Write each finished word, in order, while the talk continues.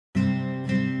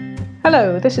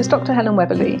Hello, this is Dr Helen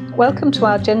Weberly. Welcome to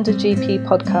our GenderGP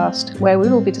podcast, where we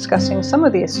will be discussing some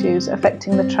of the issues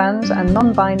affecting the trans and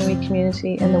non-binary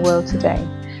community in the world today,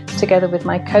 together with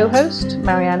my co-host,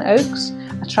 Marianne Oakes,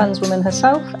 a trans woman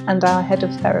herself and our head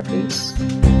of therapies.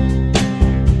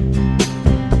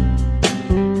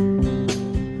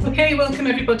 Okay, welcome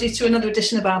everybody to another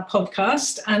edition of our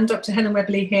podcast. I'm Dr Helen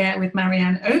Weberly here with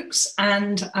Marianne Oakes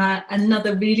and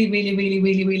another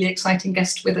really exciting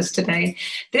guest with us today.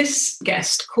 This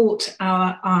guest caught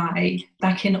our eye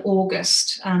back in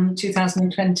August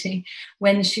 2020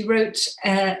 when she wrote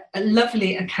a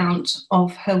lovely account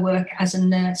of her work as a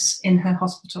nurse in her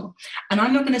hospital. And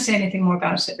I'm not going to say anything more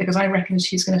about it because I reckon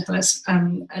she's going to tell us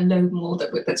a load more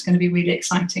that's going to be really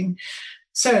exciting.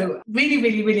 So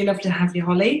really love to have you,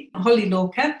 Holly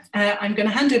Lorka. I'm going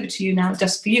to hand over to you now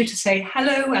just for you to say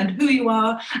hello and who you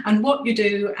are and what you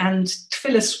do and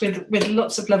fill us with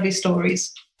lots of lovely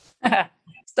stories.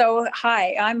 So,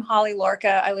 hi, I'm Holly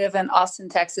Lorka. I live in Austin,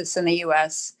 Texas in the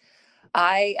U.S.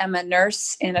 I am a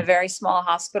nurse in a very small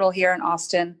hospital here in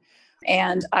Austin,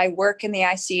 and I work in the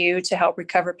ICU to help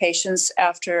recover patients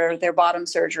after their bottom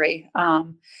surgery.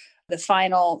 The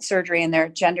final surgery in their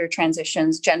gender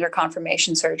transitions, gender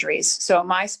confirmation surgeries. So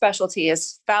my specialty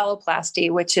is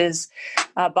phalloplasty, which is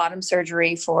bottom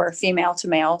surgery for female to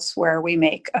males, where we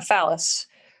make a phallus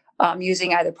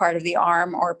using either part of the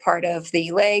arm or part of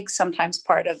the leg, sometimes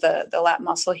part of the lat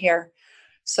muscle here.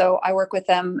 So I work with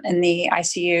them in the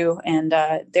ICU, and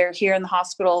they're here in the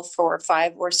hospital for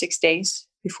 5 or 6 days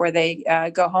before they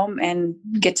go home and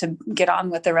get on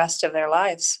with the rest of their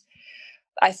lives.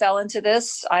 I fell into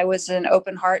this. I was an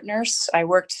open heart nurse. I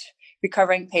worked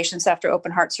recovering patients after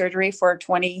open heart surgery for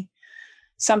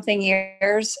 20-something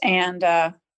years. And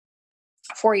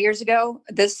 4 years ago,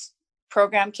 this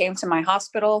program came to my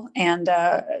hospital. And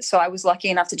so I was lucky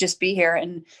enough to just be here.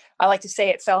 And I like to say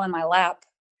it fell in my lap,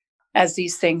 as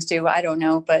these things do. I don't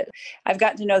know. But I've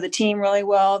gotten to know the team really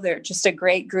well. They're just a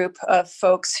great group of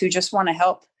folks who just want to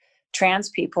help trans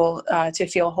people to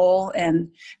feel whole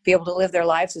and be able to live their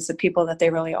lives as the people that they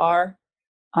really are.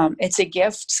 It's a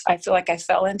gift. I feel like I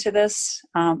fell into this.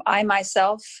 I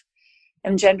myself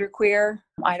am genderqueer.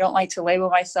 I don't like to label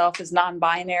myself as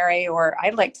non-binary, or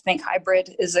I'd like to think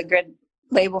hybrid is a good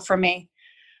label for me.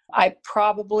 I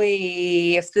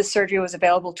probably, if this surgery was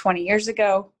available 20 years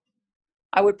ago,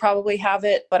 I would probably have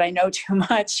it, but I know too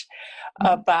much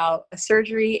about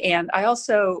surgery. And I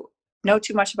also know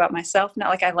too much about myself. Not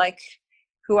like I like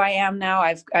who I am now.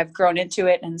 I've grown into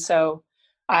it. And so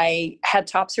I had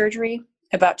top surgery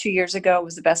about 2 years ago. It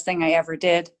was the best thing I ever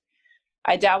did.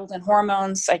 I dabbled in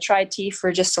hormones. I tried tea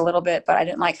for just a little bit, but I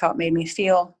didn't like how it made me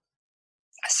feel.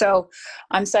 So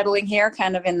I'm settling here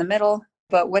kind of in the middle,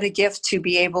 but what a gift to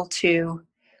be able to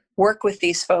work with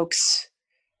these folks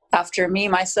after me,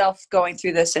 myself, going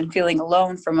through this and feeling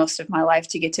alone for most of my life,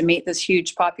 to get to meet this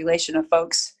huge population of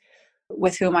folks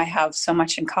with whom I have so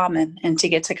much in common, and to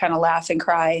get to kind of laugh and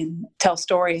cry and tell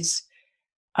stories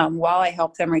while I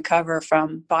help them recover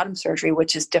from bottom surgery,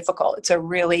 which is difficult. It's a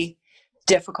really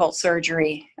difficult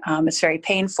surgery. It's very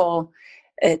painful.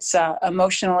 It's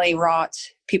emotionally wrought.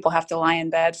 People have to lie in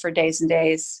bed for days and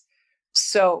days.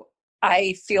 So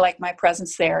I feel like my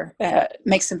presence there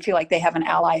makes them feel like they have an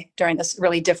ally during this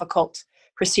really difficult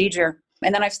procedure.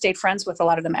 And then I've stayed friends with a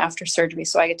lot of them after surgery,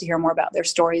 so I get to hear more about their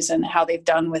stories and how they've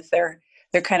done with their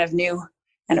kind of new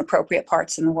and appropriate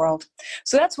parts in the world.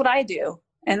 So that's what I do.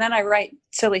 And then I write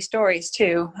silly stories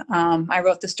too. I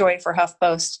wrote the story for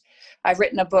HuffPost. I've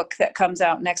written a book that comes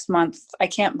out next month. I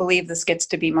can't believe this gets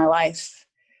to be my life,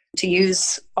 to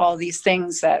use all these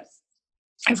things that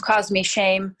have caused me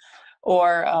shame,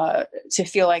 or to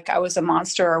feel like I was a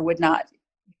monster or would not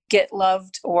get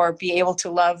loved or be able to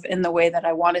love in the way that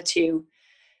I wanted to.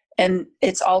 And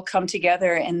it's all come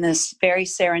together in this very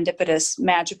serendipitous,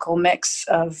 magical mix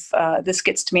of this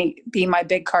gets to be my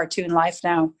big cartoon life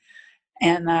now.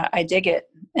 And I dig it.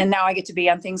 And now I get to be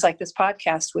on things like this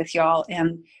podcast with y'all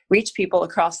and reach people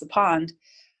across the pond.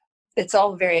 It's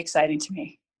all very exciting to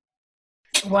me.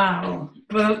 Wow.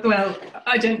 Well,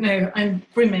 I don't know. I'm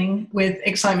brimming with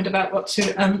excitement about what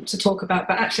to talk about.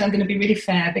 But actually, I'm going to be really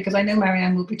fair because I know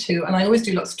Marianne will be too. And I always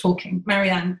do lots of talking.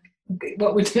 Marianne,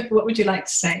 what would you like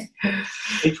to say?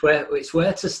 It's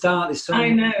where to start. There's so I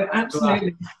know,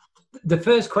 absolutely. The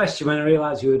first question when I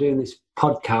realised you were doing this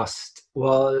podcast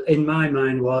was, in my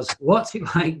mind, was, what's it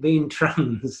like being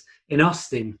trans in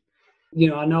Austin? You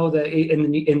know, I know that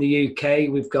in the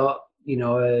UK we've got, you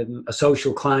know, a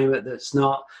social climate that's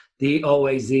not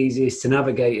always the easiest to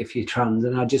navigate if you're trans.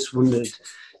 And I just wondered,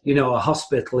 you know, a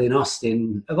hospital in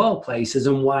Austin, of all places,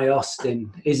 and why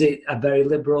Austin? Is it a very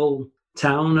liberal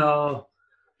town or?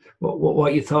 What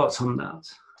are your thoughts on that?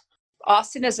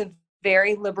 Austin is a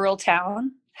very liberal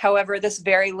town. However, this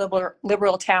very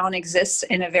liberal town exists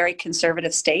in a very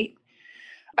conservative state,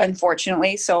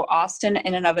 unfortunately. So Austin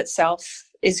in and of itself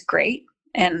is great.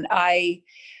 And I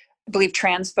believe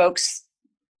trans folks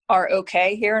are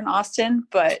okay here in Austin,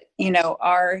 but,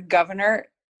 our governor,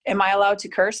 am I allowed to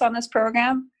curse on this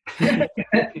program? Go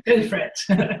for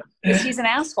it. He's an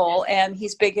asshole and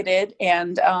he's bigoted.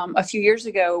 And a few years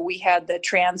ago, we had the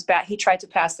he tried to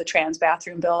pass the trans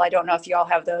bathroom bill. I don't know if you all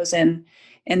have those in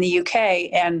the UK.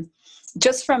 And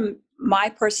just from my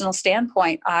personal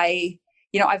standpoint,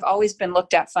 I've always been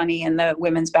looked at funny in the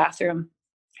women's bathroom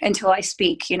until I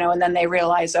speak, and then they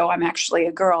realize, oh, I'm actually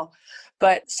a girl.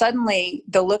 But suddenly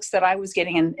the looks that I was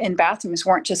getting in bathrooms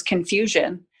weren't just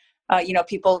confusion.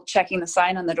 People checking the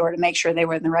sign on the door to make sure they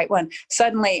were in the right one.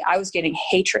 Suddenly I was getting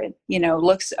hatred,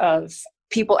 looks of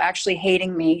people actually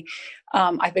hating me.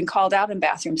 I've been called out in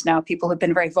bathrooms now. People have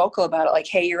been very vocal about it, like,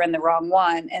 hey, you're in the wrong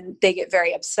one. And they get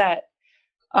very upset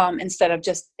instead of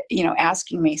just,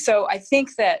 asking me. So I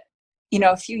think that,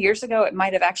 a few years ago, it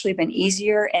might have actually been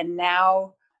easier. And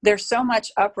now there's so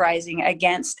much uprising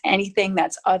against anything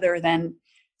that's other than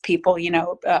people,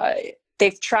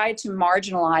 they've tried to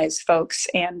marginalize folks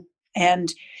and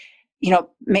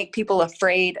make people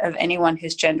afraid of anyone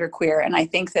who's genderqueer. And I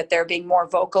think that they're being more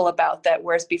vocal about that,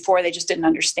 whereas before they just didn't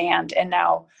understand. And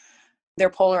now they're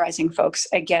polarizing folks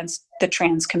against the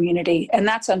trans community. And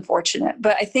that's unfortunate.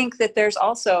 But I think that there's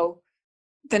also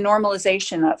the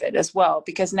normalization of it as well,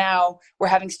 because now we're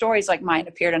having stories like mine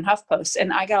appeared in HuffPost,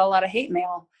 and I got a lot of hate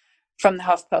mail from the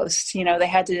HuffPost. They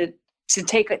had to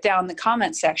take it down the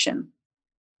comment section.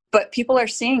 But people are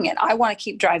seeing it. I want to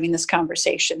keep driving this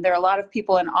conversation. There are a lot of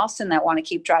people in Austin that want to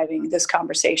keep driving this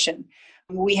conversation.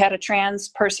 We had a trans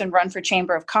person run for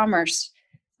Chamber of Commerce,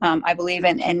 I believe,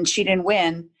 and she didn't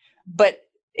win, but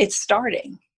it's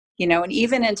starting, and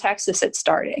even in Texas, it's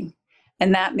starting.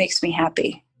 And that makes me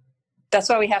happy. That's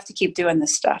why we have to keep doing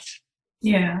this stuff.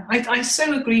 Yeah, I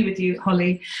so agree with you,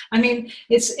 Holly. I mean,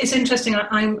 it's interesting.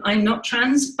 I'm not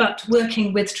trans, but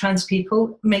working with trans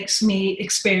people makes me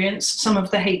experience some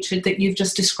of the hatred that you've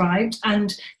just described.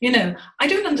 And, I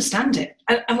don't understand it.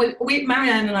 And we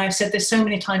Marianne and I have said this so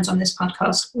many times on this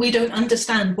podcast. We don't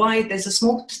understand why there's a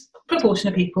small proportion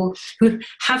of people who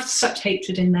have such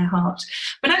hatred in their heart.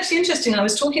 But actually, interesting, I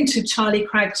was talking to Charlie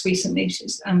Craggs recently.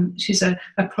 She's a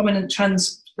prominent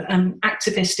trans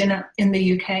activist in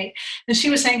the UK, and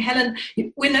she was saying, Helen,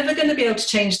 we're never going to be able to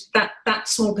change that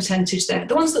small percentage there.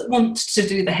 The ones that want to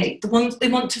do the hate, the ones they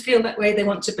want to feel that way, they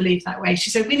want to believe that way.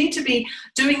 She said we need to be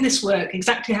doing this work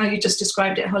exactly how you just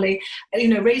described it, Holly.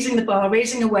 Raising the bar,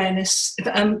 raising awareness,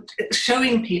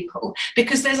 showing people,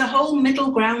 because there's a whole middle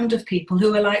ground of people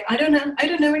who are like, I don't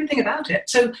know anything about it.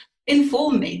 So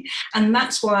inform me. And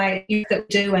that's why you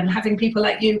do, and having people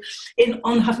like you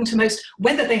on Huffington Post,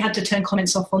 whether they had to turn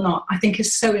comments off or not, I think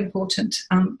is so important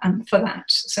for that.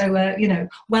 So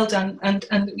well done, and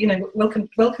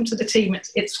welcome to the team.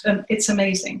 It's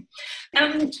amazing.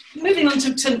 And moving on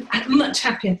to much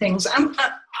happier things.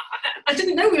 I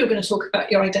didn't know we were going to talk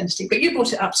about your identity, but you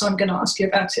brought it up, so I'm going to ask you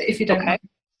about it if you don't. Okay.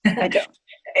 I don't.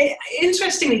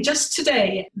 Interestingly, just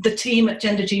today, the team at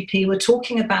GenderGP were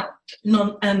talking about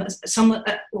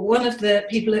one of the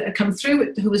people that had come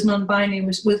through who was non-binary,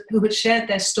 who had shared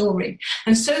their story.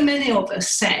 And so many of us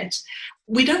said,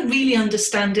 we don't really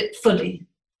understand it fully.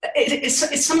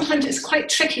 It's sometimes it's quite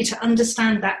tricky to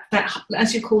understand that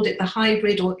as you called it, the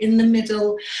hybrid or in the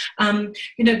middle,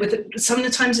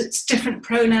 sometimes it's different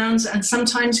pronouns, and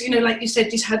sometimes, like you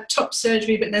said, you had top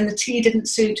surgery, but then the T didn't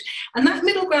suit. And that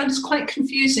middle ground is quite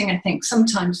confusing, I think,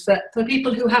 sometimes for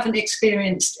people who haven't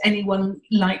experienced anyone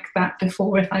like that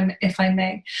before, if I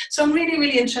may. So I'm really,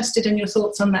 really interested in your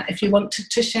thoughts on that, if you want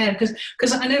to share, because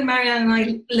I know Marianne and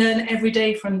I learn every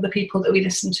day from the people that we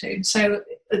listen to. So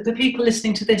the people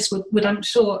listening to this would I'm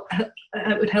sure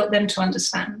would help them to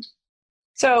understand.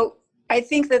 So I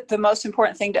think that the most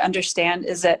important thing to understand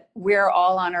is that we're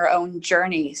all on our own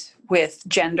journeys with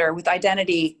gender, with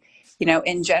identity,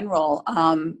 in general,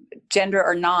 gender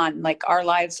or non, like our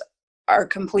lives are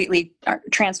completely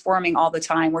transforming all the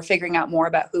time. We're figuring out more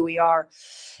about who we are.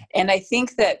 And I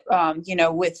think that,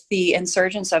 with the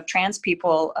insurgence of trans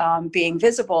people being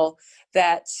visible,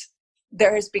 that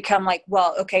there has become like,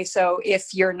 well, okay, so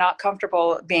if you're not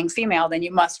comfortable being female, then you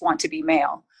must want to be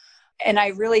male. And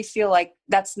I really feel like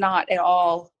that's not at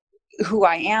all who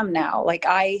I am now. Like,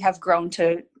 I have grown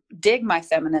to dig my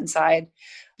feminine side.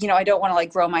 I don't want to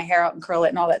grow my hair out and curl it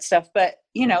and all that stuff, but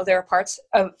there are parts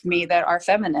of me that are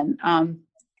feminine.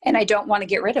 And I don't want to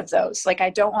get rid of those. Like, I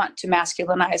don't want to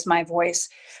masculinize my voice.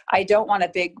 I don't want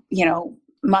a big,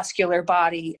 muscular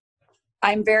body.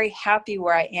 I'm very happy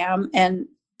where I am, and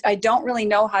I don't really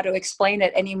know how to explain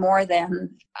it any more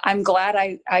than I'm glad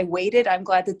I waited. I'm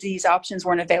glad that these options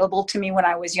weren't available to me when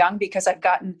I was young, because I've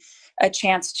gotten a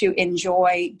chance to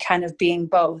enjoy kind of being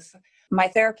both. My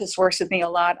therapist works with me a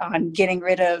lot on getting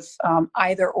rid of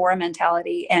either or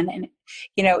mentality and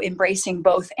embracing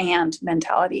both and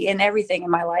mentality in everything in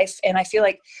my life. And I feel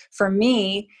like for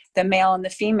me, the male and the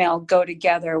female go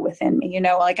together within me.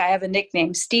 Like I have a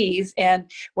nickname, Steve,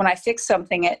 and when I fix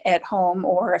something at home,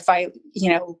 or if I,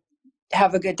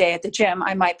 have a good day at the gym,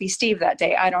 I might be Steve that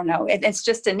day. I don't know. It's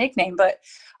just a nickname, but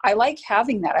I like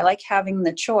having that. I like having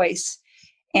the choice,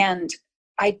 and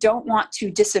I don't want to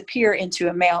disappear into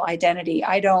a male identity.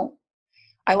 I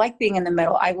like being in the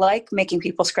middle. I like making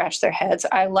people scratch their heads.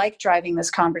 I like driving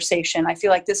this conversation. I feel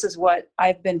like this is what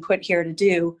I've been put here to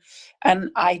do.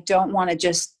 And I don't want to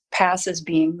just pass as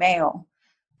being male.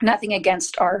 Nothing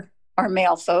against our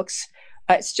male folks.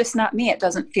 It's just not me. It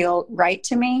doesn't feel right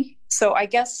to me. So I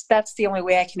guess that's the only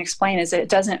way I can explain is that it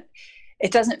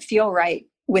doesn't feel right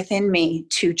within me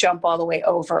to jump all the way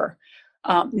over.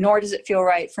 Nor does it feel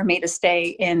right for me to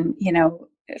stay in,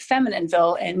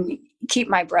 Feminineville and keep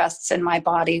my breasts and my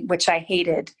body, which I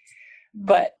hated.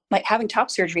 But like having top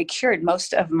surgery cured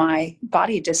most of my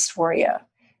body dysphoria.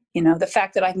 The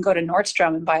fact that I can go to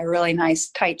Nordstrom and buy a really nice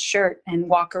tight shirt and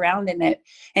walk around in it.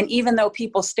 And even though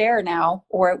people stare now,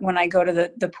 or when I go to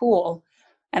the pool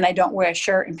and I don't wear a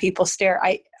shirt and people stare,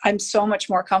 I'm so much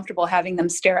more comfortable having them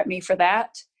stare at me for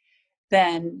that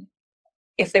than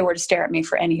if they were to stare at me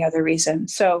for any other reason.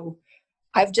 So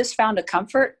I've just found a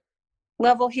comfort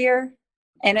level here,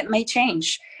 and it may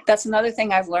change. That's another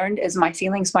thing I've learned is my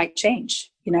feelings might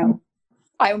change.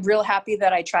 I'm real happy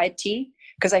that I tried T,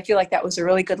 because I feel like that was a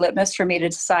really good litmus for me to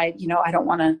decide, I don't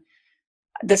want to,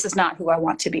 this is not who I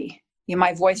want to be.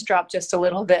 My voice dropped just a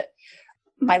little bit.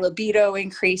 My libido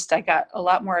increased. I got a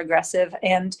lot more aggressive,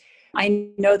 and I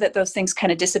know that those things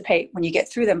kind of dissipate when you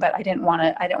get through them, but I didn't want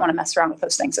to mess around with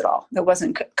those things at all. That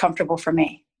wasn't comfortable for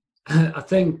me. I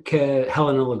think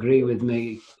Helen will agree with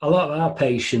me. A lot of our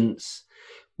patients,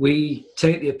 we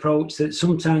take the approach that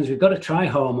sometimes we've got to try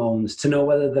hormones to know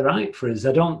whether they're right for us.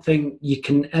 I don't think you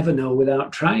can ever know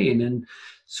without trying. And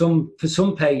for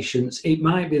some patients, it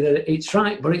might be that it's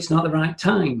right, but it's not the right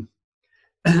time.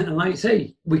 And like I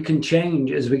say, we can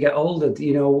change as we get older.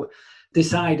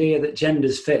 This idea that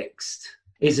gender's fixed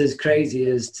is as crazy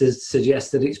as to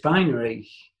suggest that it's binary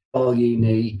or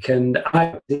unique. And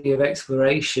I idea of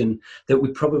exploration that we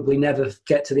probably never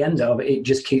get to the end of. It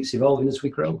just keeps evolving as we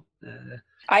grow.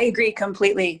 I agree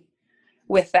completely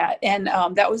with that. And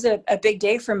that was a big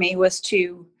day for me, was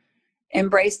to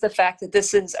embrace the fact that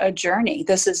this is a journey.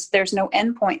 There's no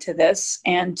end point to this,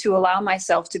 and to allow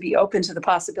myself to be open to the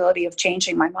possibility of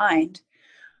changing my mind,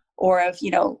 or of,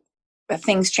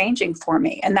 things changing for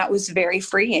me. And that was very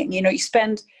freeing. You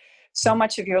spend so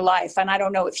much of your life, and I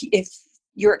don't know if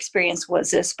your experience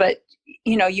was this, but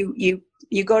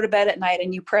you go to bed at night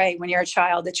and you pray when you're a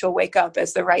child that you'll wake up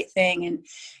as the right thing. And,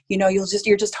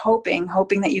 you're just hoping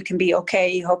that you can be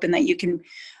okay, hoping that you can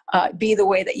be the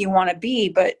way that you want to be.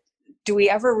 But do we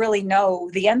ever really know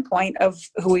the end point of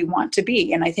who we want to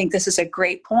be? And I think this is a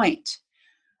great point.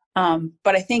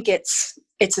 But I think it's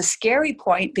a scary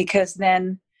point, because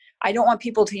then I don't want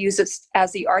people to use this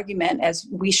as the argument as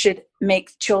we should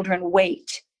make children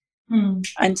wait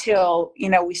until,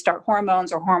 we start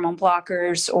hormones or hormone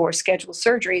blockers or schedule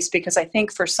surgeries, because I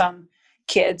think for some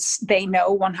kids, they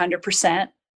know 100%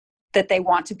 that they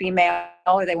want to be male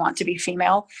or they want to be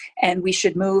female, and we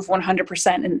should move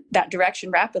 100% in that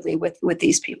direction rapidly with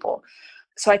these people.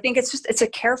 So I think it's a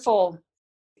careful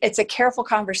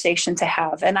conversation to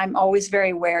have. And I'm always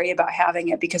very wary about having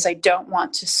it, because I don't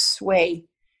want to sway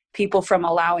people from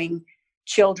allowing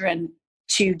children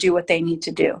to do what they need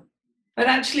to do. But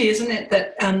actually, isn't it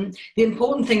that the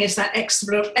important thing is that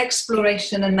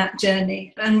exploration and that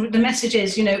journey? And the message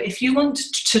is, if you want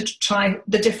to try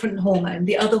the different hormone,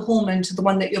 the other hormone to the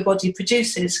one that your body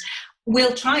produces,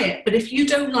 we'll try it. But if you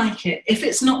don't like it, if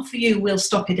it's not for you, we'll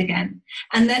stop it again.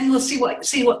 And then we'll see what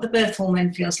the birth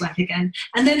hormone feels like again.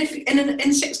 And then if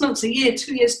in 6 months, a year,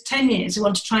 2 years, 10 years, you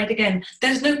want to try it again,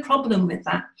 there's no problem with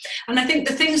that. And I think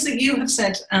the things that you have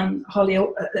said, Holly,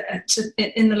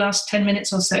 in the last 10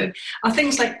 minutes or so, are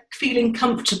things like feeling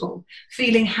comfortable,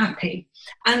 feeling happy.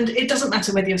 And it doesn't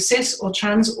matter whether you're cis or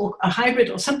trans or a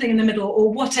hybrid or something in the middle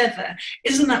or whatever.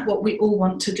 Isn't that what we all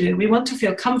want to do? We want to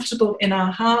feel comfortable in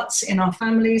our hearts, in our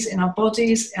families, in our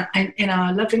bodies, in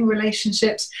our loving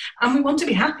relationships, and we want to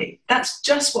be happy. That's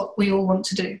just what we all want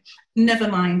to do. never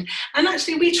mind. And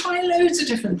actually, we try loads of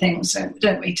different things,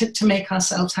 don't we, to make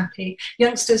ourselves happy,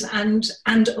 youngsters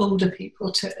and older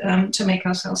people, to make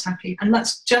ourselves happy. And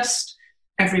that's just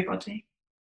everybody.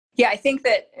 Yeah, I think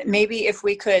that maybe if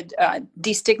we could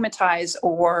destigmatize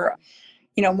or,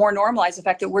 more normalize the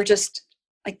fact that we're just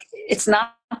like, it's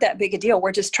not that big a deal.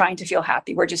 We're just trying to feel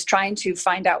happy. We're just trying to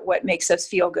find out what makes us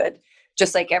feel good,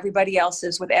 just like everybody else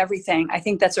is with everything. I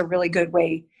think that's a really good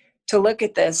way to look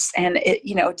at this. And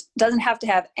it doesn't have to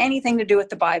have anything to do with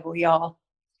the Bible, y'all.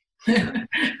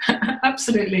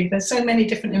 Absolutely. There's so many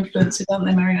different influences, aren't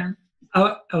there, Marianne?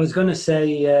 I was going to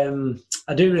say,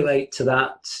 I do relate to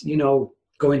that,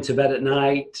 going to bed at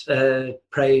night,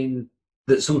 praying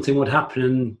that something would happen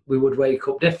and we would wake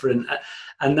up different.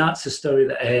 And that's a story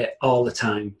that I hear all the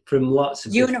time from lots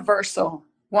of universal,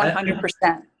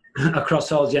 100%.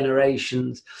 Across all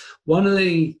generations. One of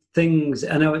the things,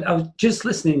 and I was just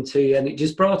listening to you and it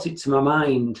just brought it to my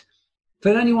mind, for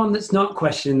anyone that's not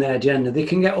questioning their gender, they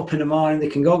can get up in the morning, they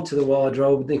can go to the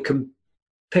wardrobe, they can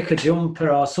pick a jumper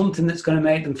or something that's going to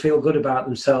make them feel good about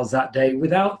themselves that day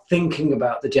without thinking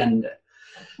about the gender.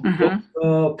 Mm-hmm. But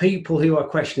for people who are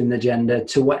questioning the gender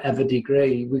to whatever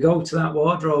degree, we go to that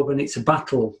wardrobe and it's a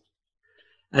battle.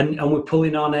 And we're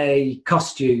pulling on a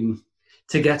costume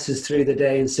to get us through the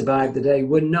day and survive the day.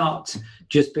 We're not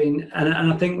just being, and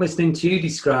I think listening to you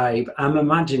describe, I'm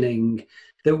imagining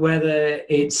that whether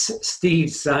it's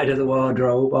Steve's side of the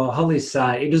wardrobe or Holly's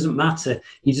side, it doesn't matter.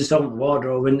 You just open the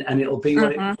wardrobe and it'll be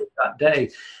what it is that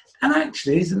day. And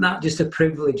actually, isn't that just a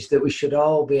privilege that we should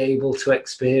all be able to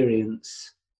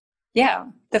experience? Yeah.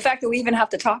 The fact that we even have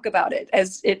to talk about it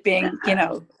as it being,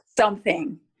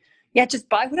 something. Yeah, just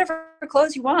buy whatever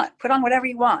clothes you want. Put on whatever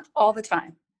you want all the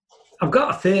time. I've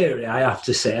got a theory, I have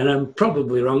to say, and I'm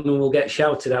probably wrong and will get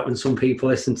shouted at when some people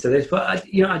listen to this, but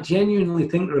I genuinely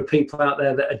think there are people out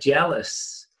there that are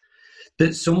jealous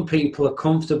that some people are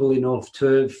comfortable enough to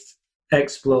have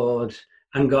explored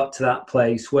and got to that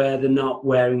place where they're not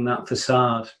wearing that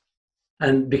facade.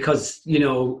 And because, a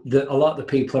lot of the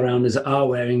people around us are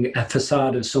wearing a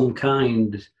facade of some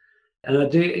kind. And I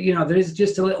do, there is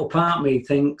just a little part of me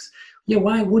thinks,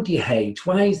 why would you hate?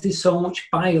 Why is there so much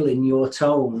bile in your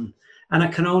tone? And I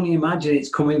can only imagine it's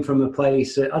coming from a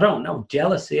place, I don't know,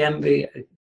 jealousy, envy.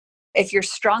 If you're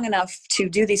strong enough to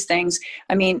do these things,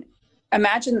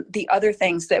 imagine the other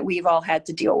things that we've all had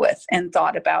to deal with and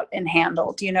thought about and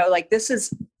handled. This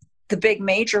is the big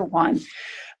major one.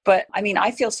 But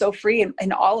I feel so free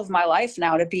in all of my life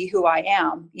now to be who I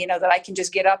am, that I can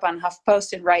just get up on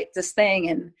HuffPost and write this thing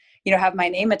and, have my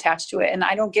name attached to it. And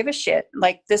I don't give a shit.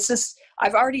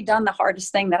 I've already done the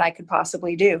hardest thing that I could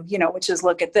possibly do, which is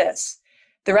look at this.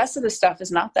 The rest of the stuff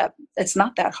is not that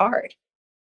hard.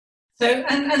 So,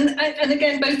 and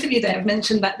again, both of you there have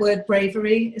mentioned that word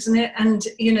bravery, isn't it? And,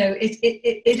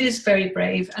 it is very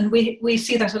brave. And we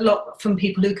see that a lot from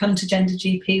people who come to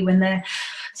GenderGP when they're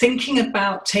thinking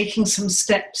about taking some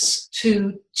steps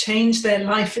to change their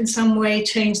life in some way,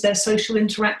 change their social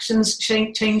interactions,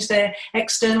 change their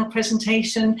external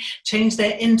presentation, change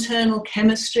their internal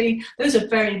chemistry. Those are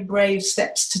very brave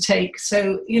steps to take.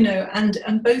 So,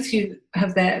 and both you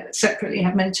have there separately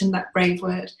have mentioned that brave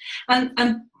word.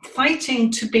 And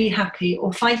fighting to be happy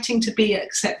or fighting to be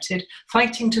accepted,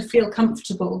 fighting to feel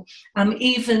comfortable,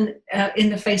 even in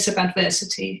the face of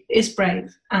adversity is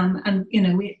brave. And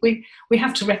we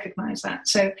have to recognise that.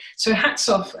 So hats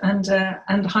off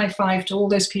and high five to all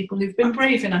those people who've been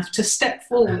brave enough to step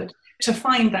forward to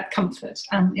find that comfort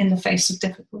in the face of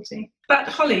difficulty. But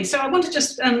Holly, so I want to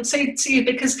just say to you,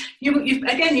 because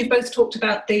you've both talked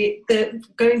about the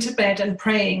going to bed and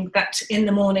praying that in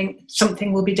the morning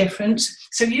something will be different.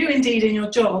 So you indeed in your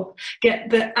job get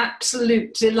the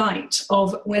absolute delight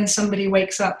of when somebody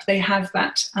wakes up, they have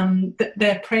that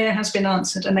their prayer has been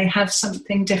answered and they have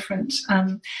something different.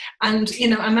 And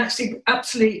I'm actually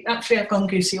absolutely I've gone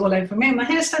goosey all over me. My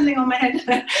hair's standing on my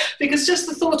head because just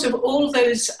the thought of all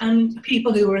those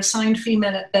people who were assigned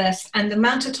female at birth and the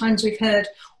amount of times we've heard,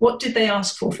 what did they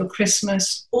ask for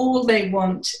Christmas? All they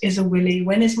want is a willy.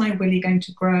 When is my willy going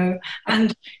to grow?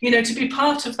 And, to be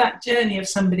part of that journey of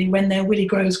somebody when their willy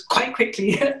grows quite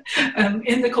quickly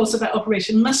in the course of that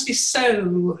operation must be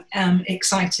so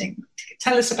exciting.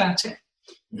 Tell us about it.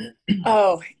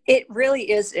 Oh, it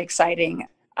really is exciting.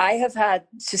 I have had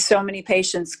just so many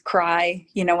patients cry,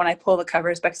 when I pull the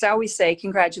covers, because I always say,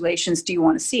 congratulations, do you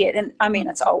want to see it? And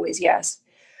it's always yes.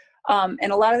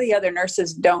 And a lot of the other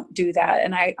nurses don't do that.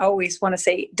 And I always want to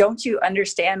say, don't you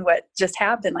understand what just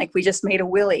happened? Like we just made a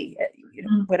willy,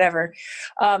 whatever.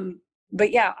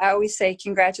 But yeah, I always say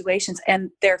congratulations,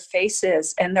 and their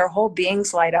faces and their whole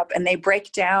beings light up and they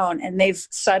break down and they've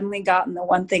suddenly gotten the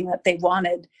one thing that they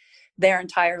wanted their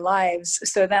entire lives.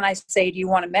 So then I say, do you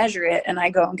want to measure it? And I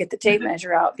go and get the tape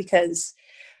measure out, because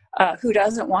who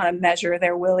doesn't want to measure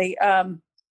their willy?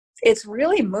 It's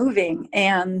really moving,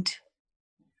 and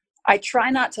I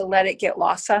try not to let it get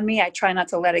lost on me. I try not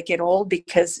to let it get old,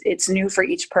 because it's new for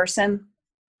each person.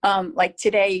 Like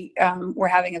today, we're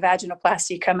having a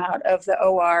vaginoplasty come out of the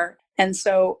OR. And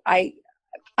so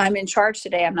I'm in charge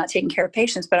today. I'm not taking care of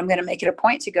patients, but I'm going to make it a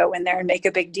point to go in there and make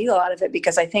a big deal out of it,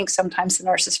 because I think sometimes the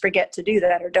nurses forget to do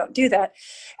that or don't do that.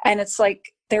 And it's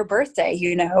like their birthday,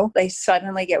 they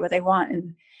suddenly get what they want.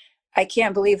 And I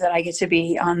can't believe that I get to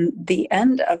be on the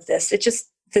end of this. It's just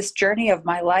this journey of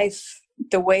my life,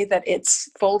 the way that it's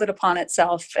folded upon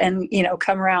itself and,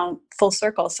 come around full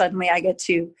circle. Suddenly I get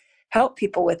to help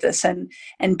people with this and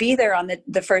be there on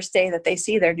the first day that they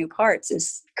see their new parts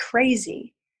is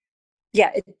crazy.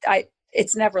 Yeah,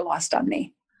 it's never lost on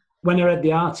me. When I read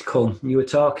the article, you were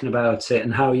talking about it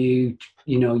and how you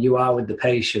are with the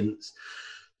patients.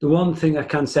 The one thing I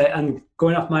can say, and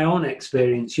going off my own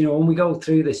experience, when we go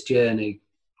through this journey,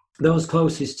 those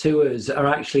closest to us are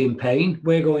actually in pain.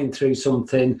 We're going through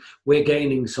something, we're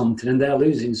gaining something, and they're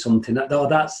losing something.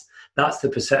 That's the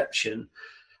perception.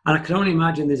 And I can only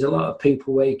imagine there's a lot of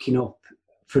people waking up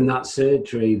from that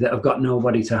surgery that have got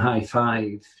nobody to high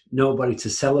five, nobody to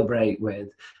celebrate with.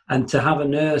 And to have a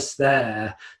nurse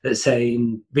there that's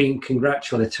being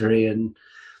congratulatory and,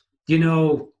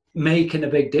 making a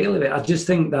big deal of it, I just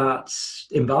think that's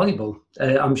invaluable.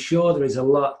 I'm sure there is a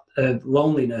lot of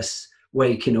loneliness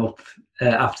waking up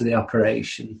after the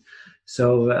operation.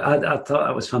 So I thought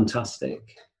that was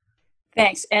fantastic.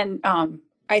 Thanks. And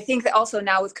I think that also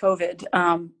now with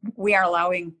COVID, we are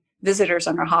allowing visitors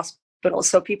in our hospitals.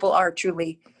 So people are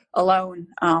truly alone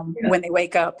when they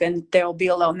wake up, and they'll be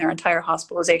alone their entire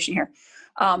hospitalization here.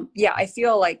 I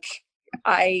feel like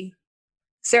I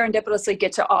serendipitously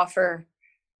get to offer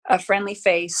a friendly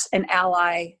face, an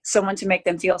ally, someone to make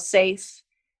them feel safe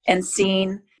and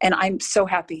seen. And I'm so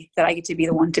happy that I get to be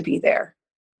the one to be there.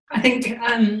 I think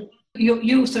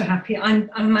you're so happy.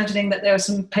 I'm imagining that there are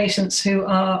some patients who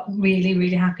are really,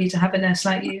 really happy to have a nurse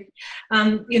like you.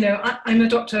 I'm a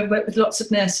doctor. I work with lots of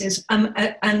nurses,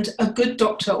 and a good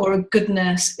doctor or a good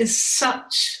nurse is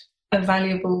such a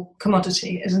valuable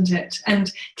commodity, isn't it?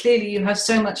 And clearly you have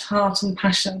so much heart and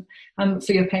passion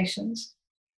for your patients.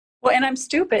 Well, and I'm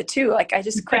stupid too. Like I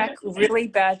just crack really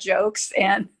bad jokes.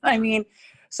 And I mean,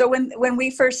 so when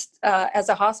we first, as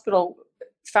a hospital,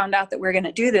 found out that we were going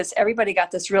to do this, everybody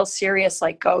got this real serious,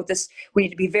 we need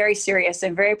to be very serious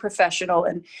and very professional.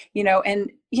 And,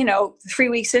 3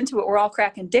 weeks into it, we're all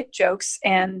cracking dick jokes.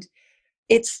 And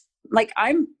it's like,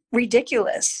 I'm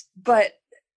ridiculous, but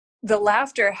the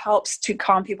laughter helps to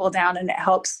calm people down, and it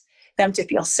helps them to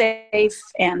feel safe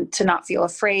and to not feel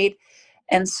afraid.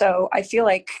 And so I feel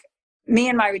like me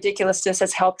and my ridiculousness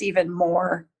has helped even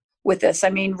more with this. I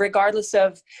mean, regardless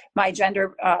of my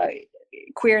gender,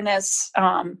 queerness,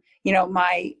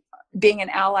 my being an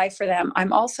ally for them,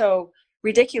 I'm also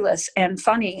ridiculous and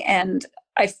funny. And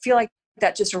I feel like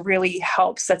that just really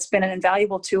helps. That's been an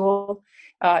invaluable tool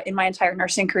in my entire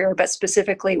nursing career, but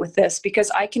specifically with this,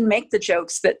 because I can make the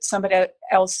jokes that somebody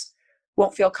else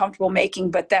won't feel comfortable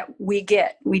making, but that we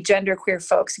genderqueer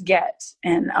folks get.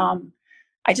 And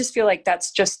I just feel like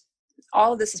that's just,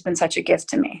 all of this has been such a gift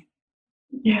to me.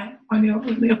 Yeah, well,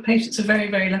 your patients are very,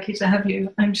 very lucky to have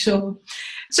you, I'm sure.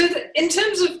 So in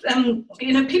terms of,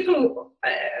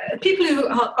 people who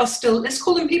are still, let's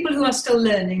call them people who are still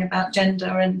learning about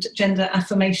gender and gender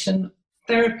affirmation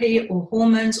therapy or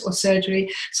hormones or surgery,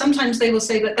 sometimes they will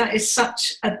say that is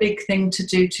such a big thing to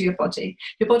do to your body.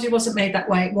 Your body wasn't made that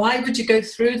way. Why would you go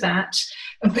through that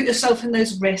and put yourself in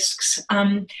those risks?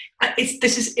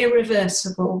 This is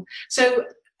irreversible. So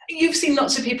you've seen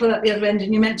lots of people at the other end,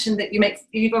 and you mentioned that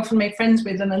you've often made friends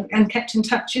with them and kept in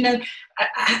touch.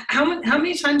 How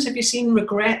many times have you seen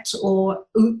regret or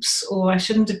oops or I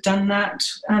shouldn't have done that?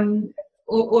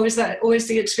 Or is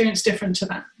the experience different to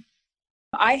that?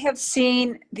 I have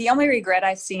seen, the only regret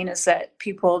I've seen is that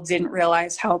people didn't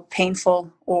realize how painful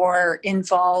or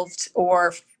involved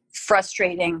or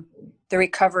frustrating the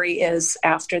recovery is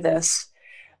after this.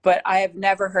 But I have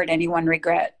never heard anyone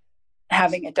regret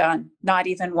having it done. Not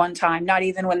even one time, not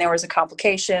even when there was a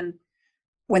complication,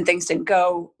 when things didn't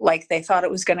go like they thought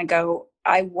it was going to go.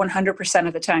 I 100%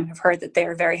 of the time have heard that they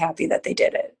are very happy that they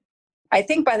did it. I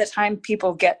think by the time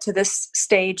people get to this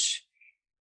stage,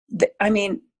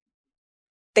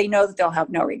 they know that they'll have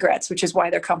no regrets, which is why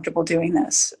they're comfortable doing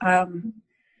this. I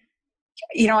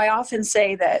often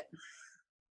say that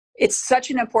it's such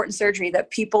an important surgery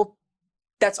that people,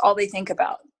 that's all they think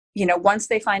about. You know, once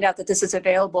they find out that this is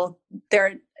available,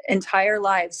 their entire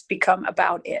lives become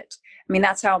about it. I mean,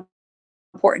 that's how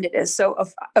important it is. So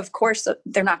of course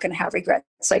they're not going to have regrets.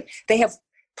 Like, they have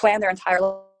planned their entire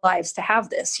lives to have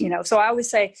this, you know. So I always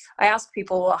say, I ask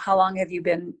people, well, how long have you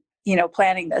been, you know,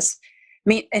 planning this?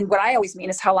 And what I always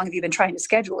mean is, how long have you been trying to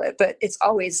schedule it? But it's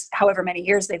always however many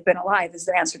years they've been alive is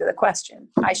the answer to the question.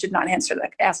 I should not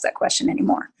ask that question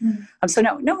anymore. So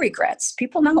no regrets.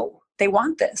 People know they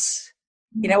want this.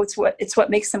 You know, it's what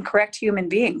makes them correct human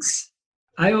beings.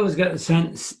 I always get the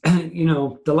sense, you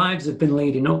know, the lives have been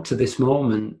leading up to this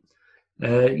moment.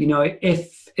 You know,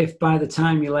 if by the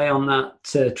time you lay on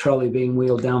that trolley being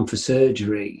wheeled down for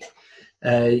surgery,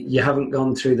 you haven't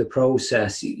gone through the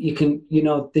process, you can, you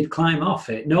know, they'd climb off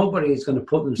it. Nobody is going to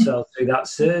put themselves through that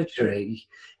surgery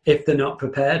if they're not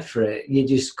prepared for it. You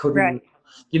just couldn't. Right.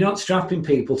 You're not strapping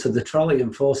people to the trolley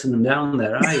and forcing them down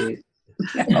there, are you?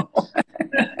 No.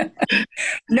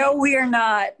 No, we are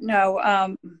not.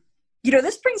 No. You know,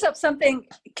 this brings up something.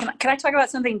 Can I talk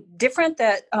about something different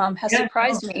that has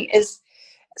surprised me? Is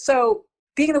so,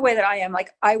 being the way that I am,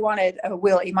 like, I wanted a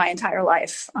Willie my entire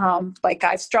life. Like,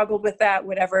 I've struggled with that,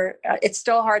 whatever. It's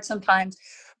still hard sometimes.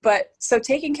 But so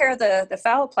taking care of the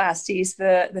phalloplasties,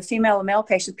 the female and male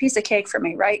patients, piece of cake for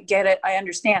me, right? Get it. I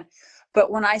understand.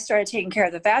 But when I started taking care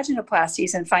of the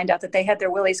vaginoplasties and find out that they had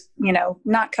their willies, you know,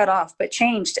 not cut off, but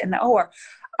changed in the OR,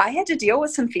 I had to deal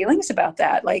with some feelings about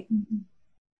that. Like,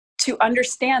 to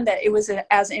understand that it was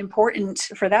as important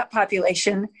for that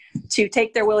population to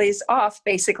take their willies off,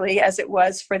 basically, as it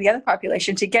was for the other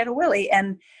population to get a willie.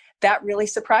 And that really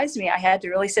surprised me. I had to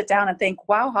really sit down and think,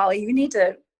 wow, Holly, you need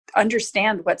to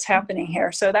understand what's happening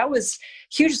here. So that was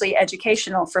hugely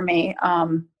educational for me.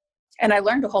 And I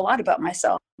learned a whole lot about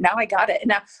myself. Now I got it.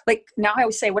 And now I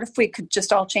always say, what if we could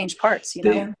just all change parts, you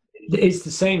know? It's the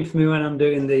same for me when I'm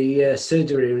doing the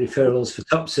surgery referrals for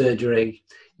top surgery.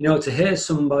 You know, to hear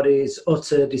somebody's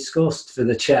utter disgust for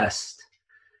the chest,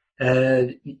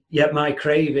 yet my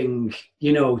craving,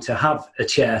 you know, to have a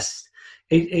chest,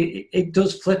 it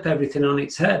does flip everything on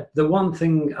its head. The one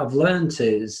thing I've learned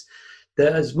is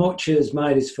that as much as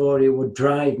my dysphoria would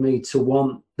drive me to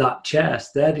want that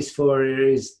chest, their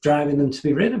dysphoria is driving them to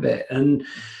be rid of it. And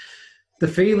the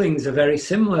feelings are very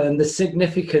similar, and the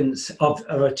significance of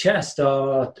a chest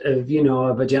or of, you know,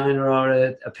 a vagina or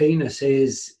a penis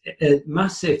is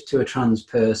massive to a trans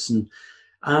person.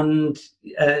 And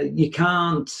you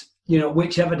can't, you know,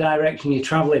 whichever direction you're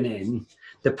traveling in,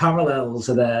 the parallels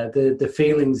are there. The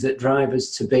feelings that drive us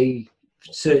to be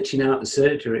searching out the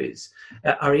surgeries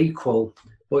are equal.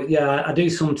 But yeah, I do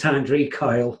sometimes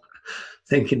recoil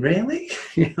thinking, really?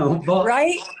 You know, but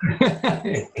right?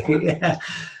 Yeah.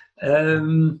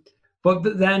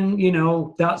 But then, you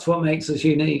know, that's what makes us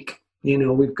unique. You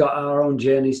know, we've got our own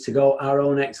journeys to go, our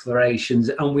own explorations,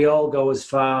 and we all go as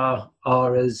far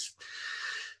or as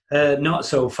not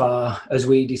so far as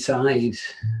we decide.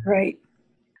 Right.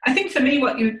 I think for me,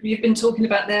 what you've been talking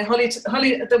about there, Holly,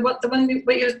 the one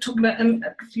what you were talking about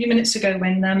a few minutes ago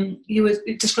when you were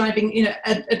describing, you know,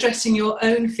 addressing your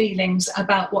own feelings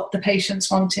about what the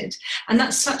patients wanted, and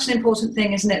that's such an important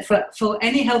thing, isn't it, for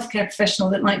any healthcare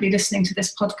professional that might be listening to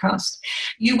this podcast.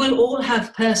 You will all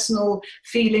have personal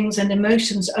feelings and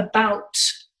emotions about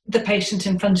the patient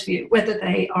in front of you, whether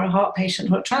they are a heart patient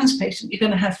or a trans patient. You're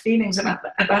going to have feelings about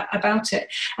it,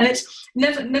 and it's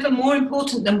never more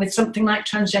important than with something like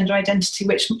transgender identity,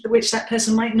 which that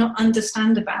person might not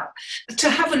understand about. To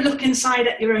have a look inside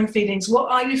at your own feelings. What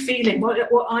are you feeling? What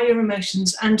are your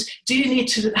emotions? And do you need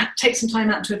to take some time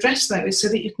out to address those so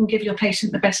that you can give your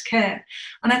patient the best care?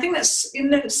 And I think that's, you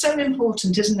know, so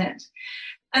important, isn't it?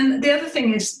 And the other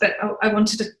thing is that I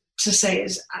wanted to say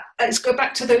is, let's go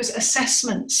back to those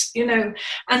assessments, you know.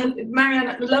 And Marianne,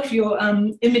 I love your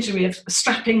imagery of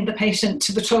strapping the patient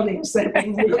to the trolley as they're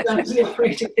being wheeled down to the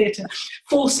operating theatre,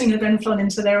 forcing a Venflon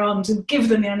into their arms and give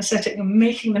them the anaesthetic and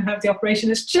making them have the operation.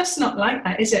 It's just not like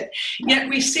that, is it? Yet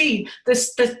we see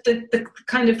this, the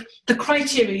kind of the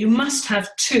criteria. You must have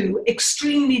 2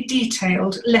 extremely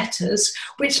detailed letters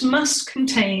which must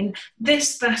contain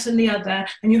this, that and the other,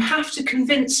 and you have to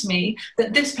convince me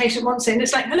that this patient wants it. And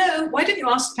it's like, hello, why don't you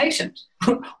ask the patient?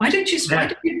 Why don't you,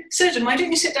 surgeon, why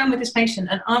don't you sit down with this patient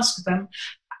and ask them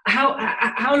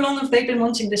how long have they been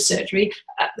wanting this surgery?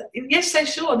 Yes, they're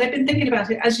sure. They've been thinking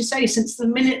about it, as you say, since the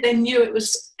minute they knew it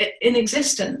was in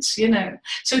existence, you know.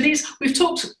 So we've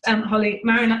talked, Holly,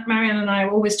 Marianne and I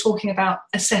are always talking about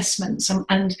assessments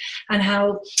and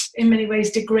how in many ways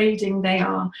degrading they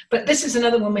are. But this is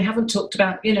another one we haven't talked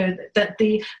about, you know, that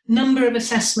the number of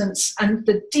assessments and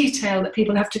the detail that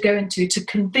people have to go into to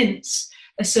convince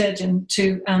a surgeon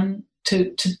to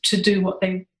do what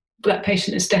that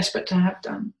patient is desperate to have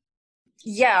done.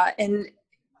 Yeah, and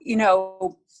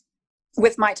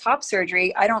with my top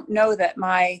surgery, I don't know that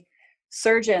my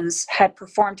surgeons had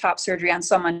performed top surgery on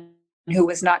someone who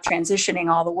was not transitioning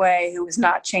all the way, who was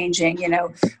not changing,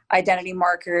 identity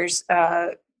markers,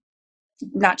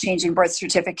 not changing birth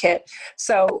certificate.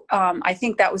 So I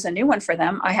think that was a new one for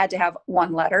them. I had to have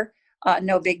one letter,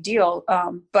 no big deal.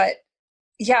 But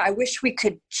yeah, I wish we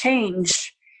could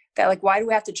change that. Like, why do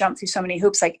we have to jump through so many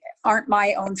hoops? Like, aren't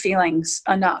my own feelings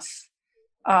enough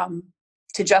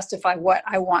to justify what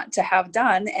I want to have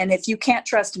done? And if you can't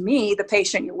trust me, the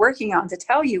patient you're working on, to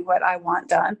tell you what I want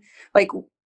done, like,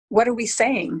 what are we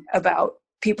saying about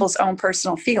people's own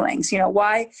personal feelings?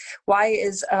 Why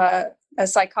is a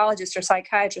psychologist or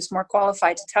psychiatrist more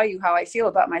qualified to tell you how I feel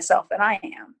about myself than I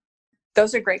am?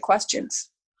 Those are great questions.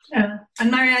 And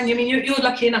Marianne, you're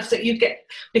lucky enough that you get,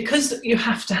 because you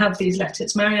have to have these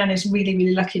letters. Marianne is really,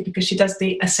 really lucky because she does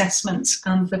the assessments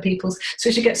for people.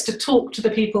 So she gets to talk to the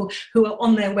people who are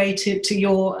on their way to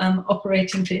your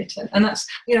operating theatre. And that's,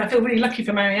 I feel really lucky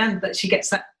for Marianne that she gets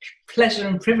that pleasure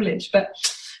and privilege, but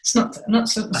it's not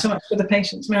so much for the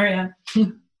patients. Marianne.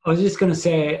 I was just going to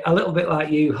say, a little bit like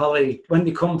you, Holly, when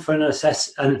they come for an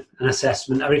assessment, a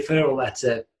referral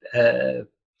letter,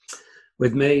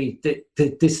 with me,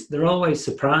 they're always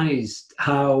surprised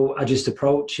how I just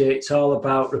approach it. It's all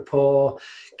about rapport,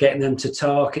 getting them to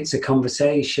talk. It's a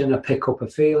conversation. I pick up a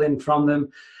feeling from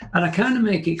them. And I kind of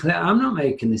make it clear, I'm not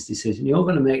making this decision. You're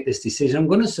going to make this decision. I'm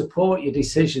going to support your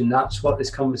decision. That's what this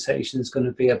conversation is going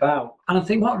to be about. And I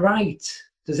think, what right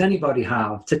does anybody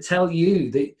have to tell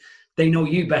you that they know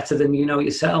you better than you know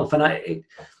yourself? And I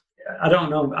don't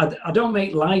know. I don't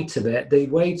make light of it. The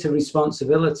weight of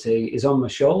responsibility is on my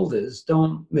shoulders.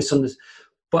 Don't misunderstand.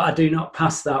 But I do not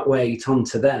pass that weight on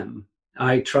to them.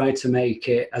 I try to make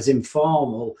it as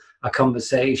informal a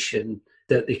conversation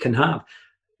that they can have.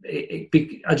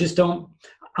 I just don't.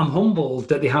 I'm humbled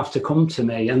that they have to come to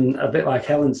me. And a bit like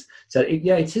Helen said,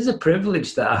 it is a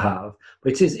privilege that I have.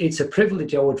 But it's a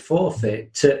privilege I would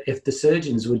forfeit if the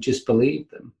surgeons would just believe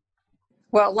them.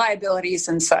 Well, liabilities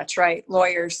and such, right?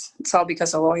 Lawyers. It's all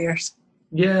because of lawyers.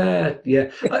 Yeah.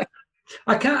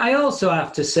 I also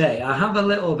have to say, I have a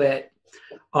little bit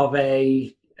of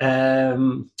a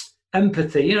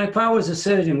empathy. If I was a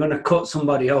surgeon going to cut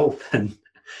somebody open,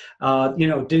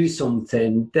 do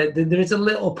something, there is a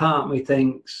little part of me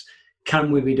thinks,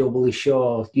 can we be doubly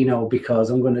sure? Because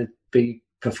I'm going to be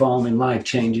performing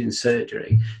life-changing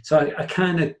surgery. So I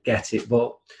kind of get it,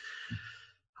 but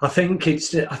I think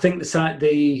the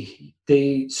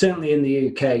certainly in the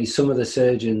UK, some of the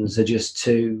surgeons are just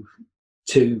too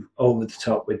over the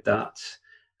top with that.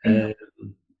 And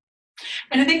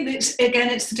I think it's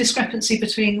the discrepancy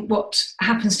between what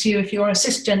happens to you if you're a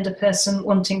cisgender person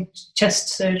wanting chest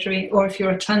surgery or if you're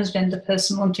a transgender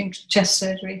person wanting chest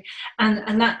surgery,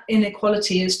 and that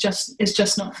inequality is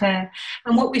just not fair.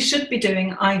 And what we should be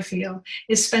doing, I feel,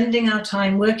 is spending our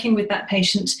time working with that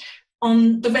patient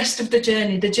on the rest of the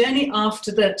journey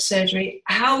after the surgery.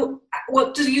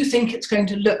 What do you think it's going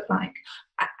to look like?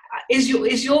 Is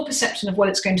your perception of what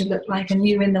it's going to look like and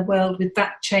you in the world with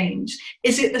that change?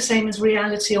 Is it the same as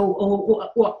reality or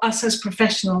what us as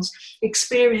professionals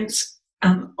experience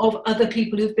of other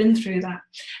people who've been through that?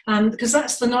 Because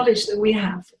that's the knowledge that we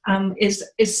have,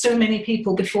 is so many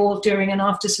people before, during and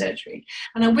after surgery.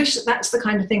 And I wish that's the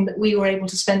kind of thing that we were able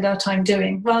to spend our time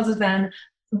doing rather than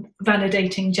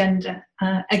validating gender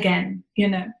again.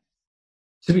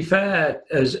 To be fair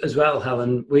as well,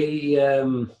 Helen, we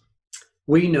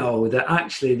know that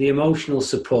actually the emotional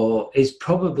support is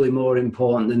probably more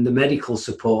important than the medical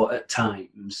support at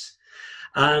times.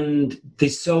 And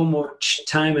there's so much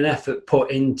time and effort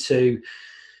put into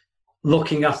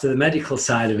looking after the medical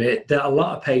side of it that a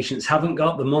lot of patients haven't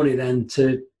got the money then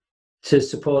to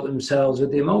support themselves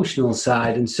with the emotional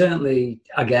side. And certainly,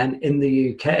 again, in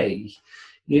the UK,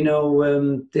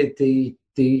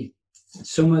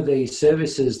 some of the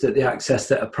services that they access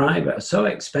that are private are so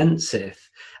expensive,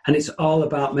 and it's all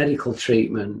about medical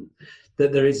treatment,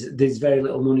 that there's very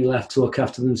little money left to look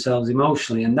after themselves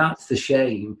emotionally, and that's the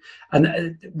shame.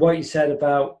 And what you said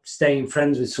about staying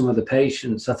friends with some of the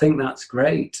patients, I think that's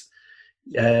great,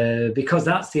 because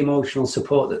that's the emotional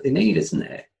support that they need, isn't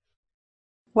it?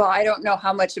 Well, I don't know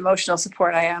how much emotional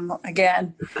support I am,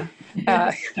 again.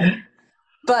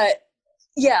 But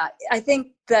yeah, I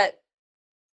think that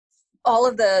all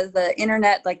of the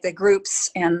internet, like the groups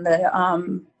and the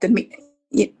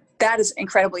that is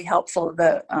incredibly helpful.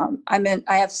 I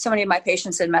have so many of my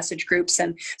patients in message groups,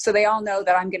 and so they all know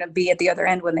that I'm going to be at the other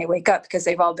end when they wake up, because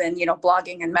they've all been,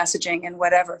 blogging and messaging and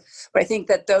whatever. But I think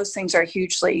that those things are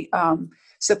hugely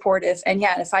supportive. And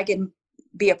yeah, if I can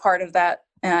be a part of that,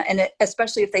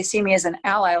 especially if they see me as an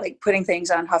ally, like putting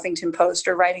things on Huffington Post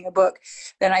or writing a book,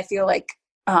 then I feel like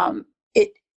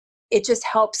it just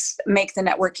helps make the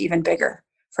network even bigger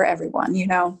for everyone,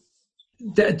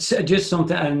 That's just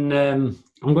something, and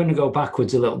I'm going to go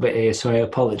backwards a little bit here, so I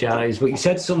apologise. But you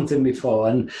said something before,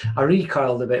 and I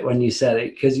recoiled a bit when you said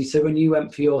it, because you said when you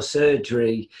went for your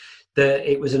surgery that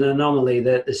it was an anomaly,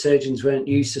 that the surgeons weren't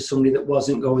used to somebody that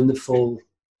wasn't going the full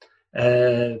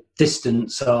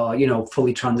distance or,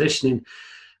 fully transitioning.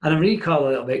 And I recoil a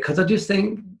little bit because I just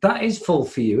think that is full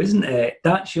for you, isn't it?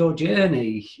 That's your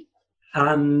journey.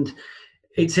 And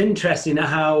it's interesting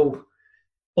how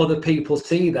other people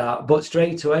see that, but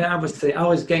straight away I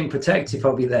was getting protective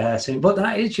of you there, saying, but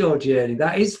that is your journey,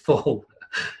 that is full.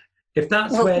 If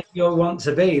that's where you want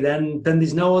to be, then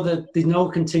there's no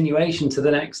continuation to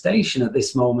the next station at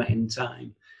this moment in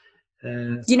time.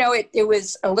 It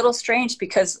was a little strange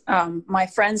because my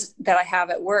friends that I have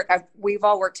at work, we've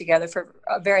all worked together for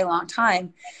a very long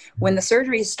time. When the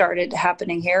surgeries started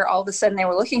happening here, all of a sudden they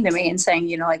were looking to me and saying,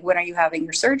 when are you having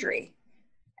your surgery?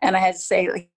 And I had to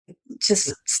say,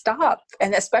 just stop.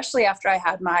 And especially after I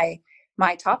had my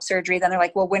top surgery, then they're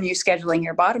like, well, when are you scheduling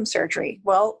your bottom surgery?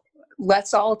 Well,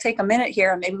 let's all take a minute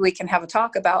here and maybe we can have a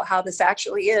talk about how this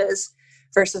actually is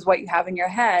versus what you have in your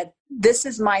head. This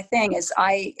is my thing, is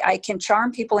I can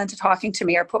charm people into talking to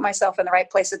me or put myself in the right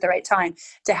place at the right time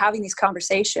to having these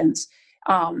conversations.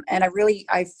 And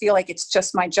I feel like it's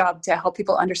just my job to help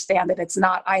people understand that it's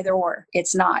not either or.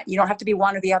 It's not. You don't have to be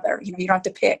one or the other. You don't have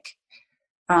to pick.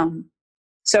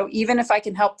 So even if I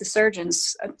can help the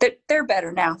surgeons, they're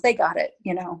better now. They got it.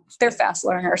 They're fast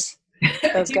learners.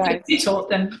 Those guys. You taught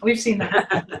them. We've seen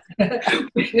that.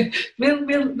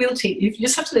 We'll teach you. You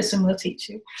just have to listen. We'll teach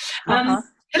you.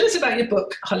 Tell us about your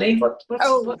book, Holly. What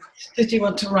did you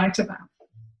want to write about?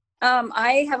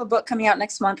 I have a book coming out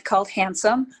next month called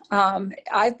Handsome.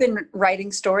 I've been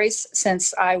writing stories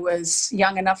since I was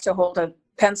young enough to hold a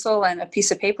pencil and a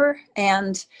piece of paper,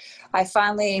 and I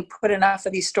finally put enough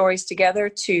of these stories together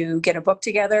to get a book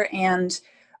together, and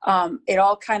it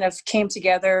all kind of came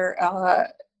together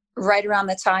right around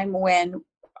the time when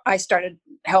I started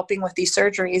helping with these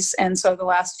surgeries. And so the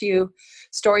last few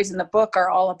stories in the book are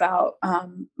all about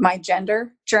my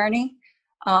gender journey,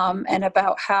 and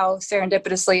about how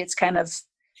serendipitously it's kind of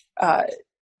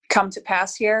come to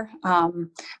pass here.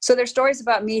 So there's stories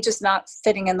about me just not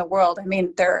fitting in the world. I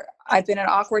mean, I've been an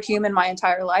awkward human my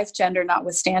entire life, gender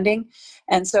notwithstanding.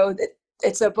 And so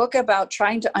it's a book about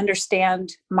trying to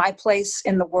understand my place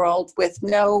in the world with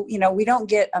we don't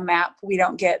get a map. We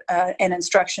don't get an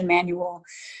instruction manual.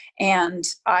 And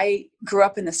I grew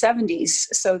up in the 70s,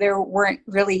 so there weren't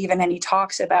really even any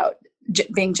talks about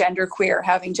being genderqueer,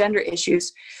 having gender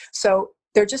issues. So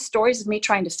they're just stories of me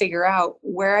trying to figure out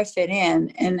where I fit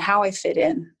in and how I fit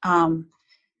in.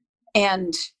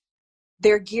 And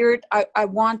they're geared, I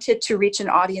wanted to reach an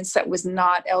audience that was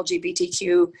not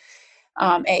LGBTQ.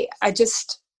 I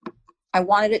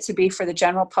wanted it to be for the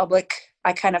general public.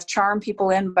 I kind of charm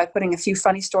people in by putting a few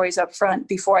funny stories up front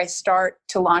before I start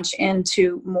to launch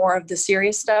into more of the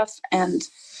serious stuff. And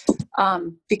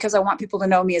because I want people to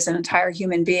know me as an entire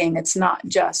human being, it's not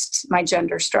just my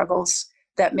gender struggles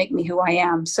that make me who I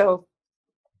am. So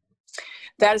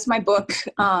that is my book.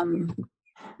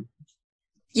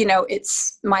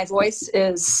 It's my voice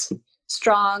is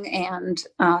strong, and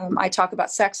I talk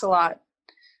about sex a lot.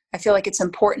 I feel like it's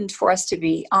important for us to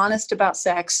be honest about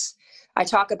sex. I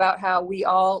talk about how we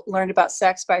all learned about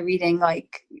sex by reading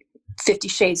like 50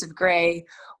 Shades of Grey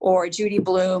or Judy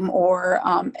Blume or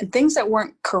and things that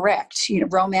weren't correct,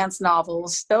 romance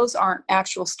novels. Those aren't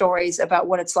actual stories about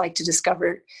what it's like to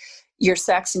discover your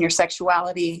sex and your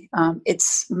sexuality.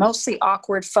 It's mostly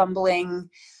awkward, fumbling,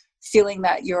 feeling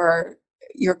that you're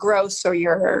gross or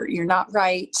you're not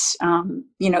right.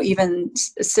 Even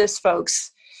cis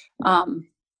folks.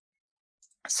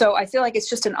 So I feel like it's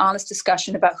just an honest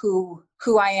discussion about who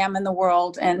I am in the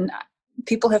world, and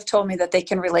people have told me that they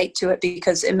can relate to it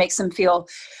because it makes them feel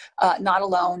not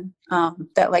alone.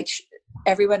 That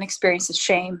everyone experiences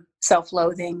shame,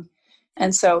 self-loathing.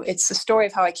 And so it's the story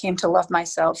of how I came to love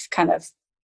myself, kind of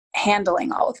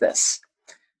handling all of this.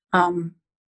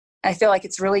 I feel like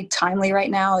it's really timely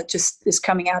right now. It just is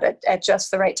coming out at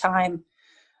just the right time.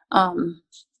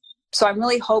 So I'm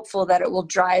really hopeful that it will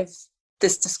drive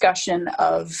this discussion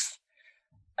of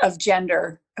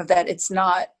gender, of that it's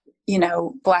not,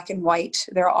 black and white.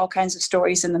 There are all kinds of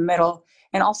stories in the middle.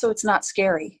 And also it's not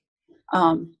scary.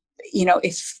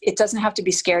 If it doesn't have to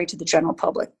be scary to the general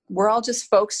public. We're all just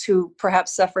folks who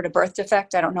perhaps suffered a birth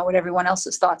defect. I don't know what everyone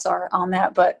else's thoughts are on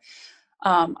that, but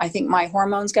I think my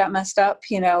hormones got messed up,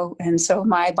 and so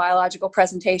my biological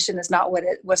presentation is not what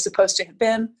it was supposed to have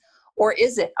been. Or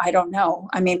is it? I don't know.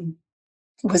 I mean,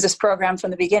 was this program from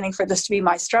the beginning for this to be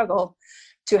my struggle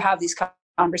to have these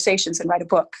conversations and write a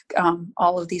book,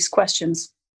 all of these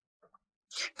questions?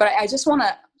 But I just want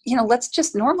to, let's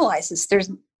just normalize this.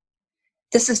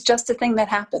 This is just a thing that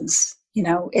happens.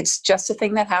 It's just a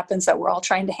thing that happens that we're all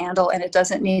trying to handle, and it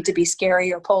doesn't need to be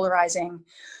scary or polarizing,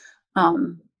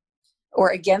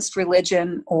 or against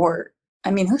religion,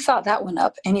 who thought that one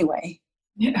up anyway?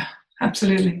 Yeah,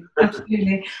 absolutely.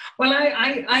 Absolutely. Well,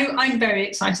 I'm very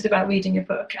excited about reading your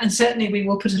book, and certainly we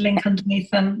will put a link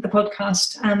underneath the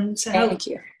podcast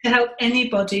to help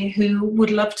anybody who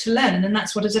would love to learn. And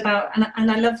that's what it's about.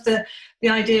 And I love the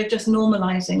idea of just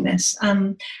normalizing this.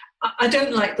 I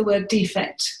don't like the word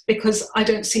defect, because I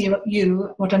don't see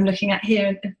what I'm looking at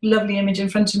here, a lovely image in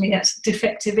front of me, that's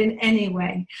defective in any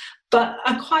way. But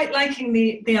I'm quite liking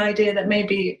the idea that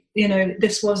maybe,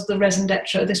 this was the raison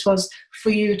d'etre, this was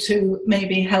for you to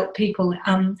maybe help people.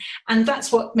 And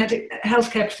that's what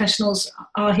healthcare professionals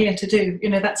are here to do.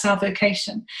 That's our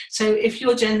vocation. So if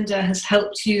your gender has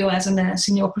helped you as a nurse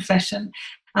in your profession,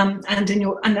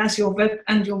 and as your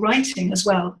writing as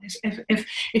well,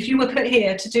 if you were put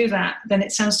here to do that, then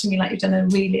it sounds to me like you've done a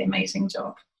really amazing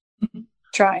job.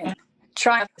 Trying.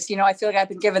 I feel like I've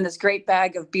been given this great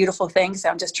bag of beautiful things.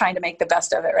 I'm just trying to make the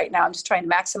best of it right now. I'm just trying to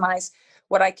maximize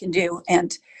what I can do,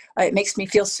 and it makes me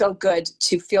feel so good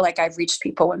to feel like I've reached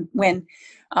people. And when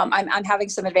I'm having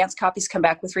some advanced copies come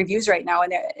back with reviews right now,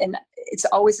 and it's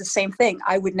always the same thing.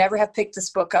 I would never have picked this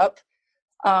book up.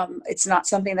 It's not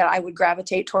something that I would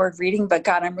gravitate toward reading, but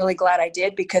God, I'm really glad I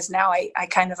did, because now I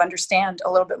kind of understand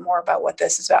a little bit more about what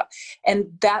this is about. And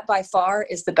that by far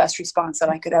is the best response that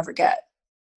I could ever get.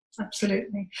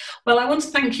 Absolutely. Well, I want to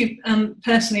thank you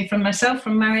personally, from myself,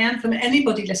 from Marianne, from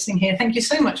anybody listening here. Thank you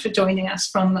so much for joining us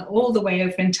from all the way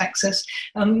over in Texas.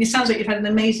 It sounds like you've had an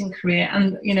amazing career,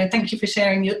 and thank you for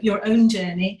sharing your own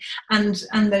journey and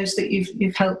those that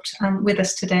you've helped with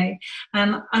us today.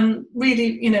 I'm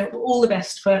really, all the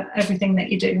best for everything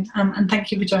that you do, and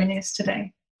thank you for joining us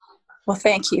today. Well,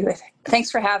 thank you.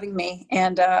 Thanks for having me,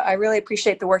 and I really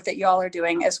appreciate the work that you all are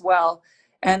doing as well.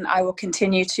 And I will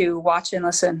continue to watch and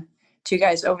listen to you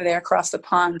guys over there across the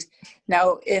pond.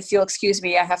 Now, if you'll excuse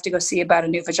me, I have to go see about a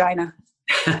new vagina.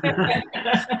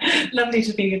 Lovely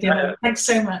to be with you. Thanks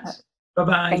so much.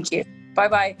 Bye-bye. Thank you.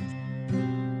 Bye-bye.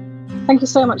 Thank you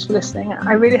so much for listening.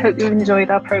 I really hope you've enjoyed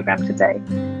our programme today.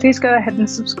 Please go ahead and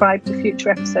subscribe to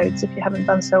future episodes if you haven't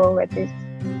done so already.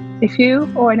 If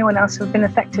you or anyone else have been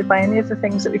affected by any of the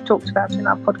things that we've talked about in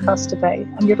our podcast today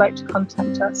and you'd like to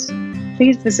contact us,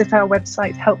 please visit our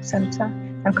website Help Centre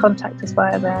and contact us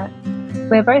via there.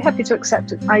 We're very happy to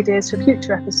accept ideas for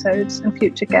future episodes and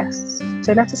future guests,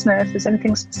 so let us know if there's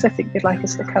anything specific you'd like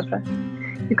us to cover.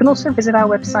 You can also visit our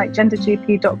website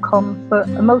gendergp.com for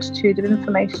a multitude of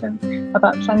information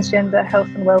about transgender health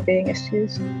and wellbeing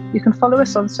issues. You can follow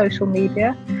us on social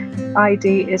media.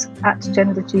 ID is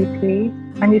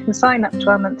 @GenderGP, and you can sign up to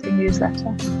our monthly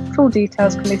newsletter. Full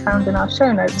details can be found in our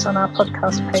show notes on our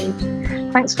podcast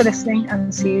page. Thanks for listening,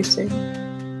 and see you soon.